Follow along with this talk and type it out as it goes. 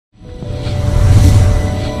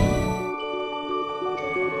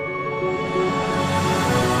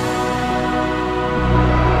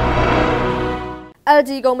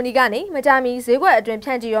LG ကုမ္ပဏီကနေမကြာမီဈေးကွက်အတွင်းဖြ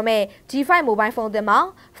န့်ချီရမယ့် G5 Mobile Phone သစ်မှာ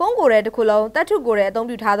ဖုန်းကိုယ်တဲ့တစ်ခုလုံးတပ်ထုကိုယ်တဲ့အသုံး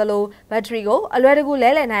ပြုထားသလိုဘက်ထရီကိုအလွယ်တကူလဲ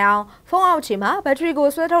လှယ်နိုင်အောင်ဖုန်းအောက်ခြေမှာဘက်ထရီကို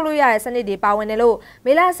ဆွဲထုတ်လို့ရတဲ့စနစ်တွေပါဝင်တယ်လို့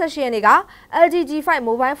မေလ18ရက်နေ့က LG G5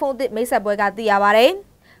 Mobile Phone သစ်မိတ်ဆက်ပွဲကသိရပါတယ်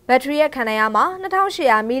။ဘက်ထရီရဲ့ခန္ဓာရမှာ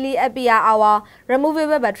2800 mAh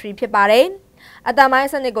removable battery ဖြစ်ပါတယ်။အတန်ပိုင်း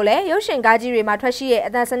စနစ်ကိုလည်းရုပ်ရှင်ကားကြီးတွေမှာထွက်ရှိတဲ့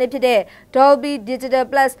အတန်စနစ်ဖြစ်တဲ့ Dolby Digital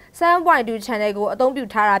Plus 7.2 Channel ကိုအသုံးပြု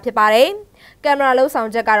ထားတာဖြစ်ပါတယ်။ကင်မရာလုံးဆောင်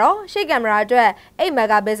ချက်ကတော့ရှေ့ကင်မရာအတွက်8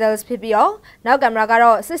 megapixels ဖြစ်ပြီးတော့နောက်ကင်မရာက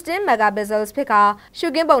တော့16 megapixels ဖြစ်ကာရှု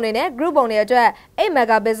ခင်းပုံတွေနဲ့ group ပုံတွေအတွက်8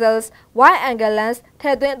 megapixels wide angle lens ထ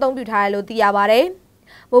ည့်သွင်းအသုံးပြုထားတယ်လို့သိရပါတယ်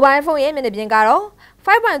။ Mobile phone ရဲ့မျက်နှာပြင်ကတော့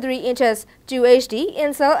 5.3 inches QHD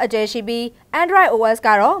in-cell အကျယ်ရှိပြီး Android OS က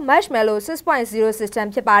တော့ Marshmallow 6.0 system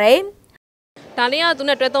ဖြစ်ပါတယ်။ဒါလေးကသူ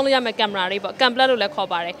နဲ့တွဲသုံးလို့ရမယ့်ကင်မရာလေးပေါ့ကင်ပလက်လို့လည်းခေါ်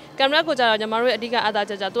ပါတယ်ကင်မရာကိုကြတော့ညီမတို့ရဲ့အဓိကအသား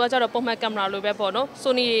ချက်ကြသူကကြတော့ပုံမှန်ကင်မရာလိုပဲပေါ့နော်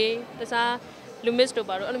Sony တခြား Lumix တို့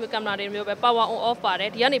ပါတော့အဲ့လိုမျိုးကင်မရာတွေမျိုးပဲ power on off ပါတယ်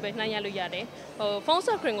ဒီကနေပဲနှိုင်းရလို့ရတယ်ဟိုဖုန်း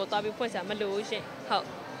screen ကိုသွားပြီးဖွင့်စရာမလိုဘူးရှင်ဟုတ်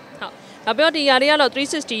နောက်ပြီးတော့ဒီຢာလေးကတော့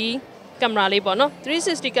360ကင်မရာလေးပေါ့နော်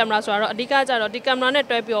360ကင်မရာဆိုတော့အဓိကကြတော့ဒီကင်မရာနဲ့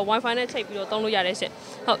တွဲပြီးတော့ Wi-Fi နဲ့ချိန်ပြီးတော့သုံးလို့ရတယ်ရှင်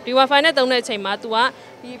ဟုတ်ဒီ Wi-Fi နဲ့သုံးတဲ့အချိန်မှာ तू က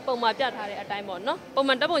ဒီပုံမှာပြထားတဲ့အတိုင်းပေါ့နော်ပုံ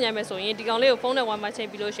မှန်တက်ပုံညိုင်းမယ်ဆိုရင်ဒီကောင်လေးကိုဖုန်းနဲ့ Wi-Fi ချိန်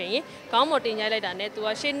ပြီးလို့ရှိရင်ခေါင်းပေါ်တင်ညိုင်းလိုက်တာနဲ့ तू က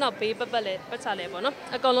ရှေ့နောက်ဘေးပတ်လဲပတ်ချလဲပေါ့နော်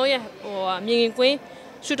အကောင်လုံးရဲ့ဟိုမြင်ကွင်း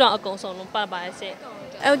ရှုထောင့်အကုန်စုံလုံးပတ်ပါရဲ့ရှင်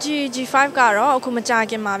LG G5 ကတော့အခုမကြာ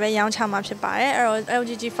ခင်မှာပဲရောင်းချမှာဖြစ်ပါတယ်အဲ့တော့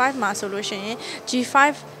LG G5 မှာဆိုလို့ရှိရင် G5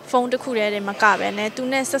 ဖုန်းတစ်ခုတည်းတွေမကပဲနဲ့သူ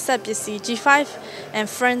နဲ့ဆက်ပစ္စည်း G5 and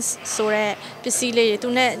Friends ဆိုတဲ့ပစ္စည်းလေးတွေသူ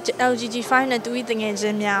နဲ့ LG G5 နဲ့သူဤတငယ်ချ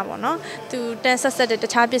င်းများပေါ့နော်သူတက်ဆက်တဲ့တ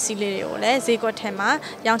ခြားပစ္စည်းလေးတွေကိုလည်းဈေးကွက်ထဲမှာ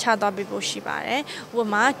ရောင်းချသွားပေးဖို့ရှိပါတယ်ဥပ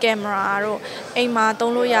မာကင်မရာတို့အိမ်မှာ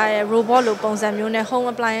သုံးလို့ရတဲ့ robot လိုပုံစံမျိုးနဲ့ home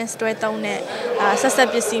appliance တွဲသုံးတဲ့ဆက်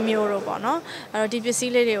ပစ္စည်းမျိုးတို့ပေါ့နော်အဲ့တော့ဒီပစ္စ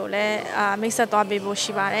ည်းလေးတွေကိုလည်းမိတ်ဆက်သွားပေးဖို့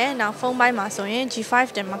ရှိပါတယ်နောက်ဖုန်းပိုင်းမှာဆိုရင် G5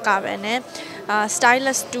 တင်မကပဲနဲ့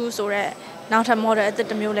stylus 2ဆိုတဲ့နောက်ထပ် model အသစ်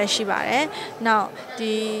တစ်မျိုးလည်းရှိပါတယ်။နောက်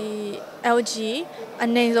ဒီ LG အ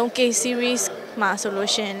နေဆုံး K series မှာဆိုလို့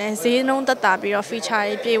ရှိရင်လည်းဈေးနှုန်းသက်သာပြီးတော့ feature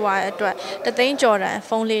တွေပြည့်ဝတဲ့အတွက်တသိန်းကျော်တန်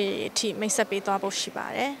ဖုန်းလေးတွေအထိမိတ်ဆက်ပေးသွားဖို့ရှိပါ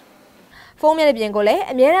တယ်။ဖုန်းမျက်နှာပြင်ကိုလည်း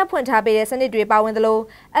အမြဲတမ်းဖွင့်ထားပေးတဲ့စနစ်တွေပါဝင်သလို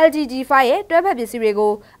LG G5 ရဲ့တွဲဖက်ပစ္စည်းတွေ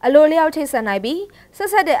ကိုအလိုအလျောက်ချိတ်ဆက်နိုင်ပြီးဆ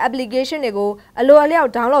က်တဲ့ application တွေကိုအလိုအလျောက်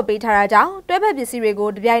download ပေးထားတာကြောင့်တွဲဖက်ပစ္စည်းတွေကို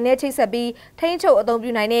တပြိုင်တည်းချိတ်ဆက်ပြီးထိန်းချုပ်အသုံး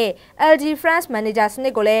ပြုနိုင်တဲ့ LG France Manager စန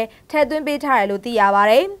စ်ကိုလည်းထည့်သွင်းပေးထားတယ်လို့သိရပါ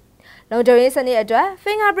တယ်။လုံခြုံရေးစနစ်အတွက်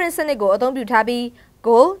fingerprint စနစ်ကိုအသုံးပြုထားပြီး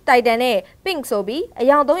Gold, Titan နဲ့ Pink ဆိုပြီးအ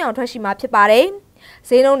ယောင်3ရောင်ထွက်ရှိမှာဖြစ်ပါတယ်။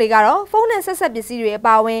ဈေးနှုန်းတွေကတော့ဖုန်းနဲ့ဆက်ပစ္စည်းတွေအ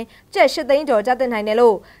ပါအဝင်ကျပ်8သိန်းကျော်ကျသင့်နိုင်တယ်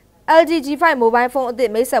လို့LG G5 Mobile Phone အသ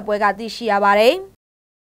စ်မိတ်ဆက်ပွဲကသိရှိရပါတယ်။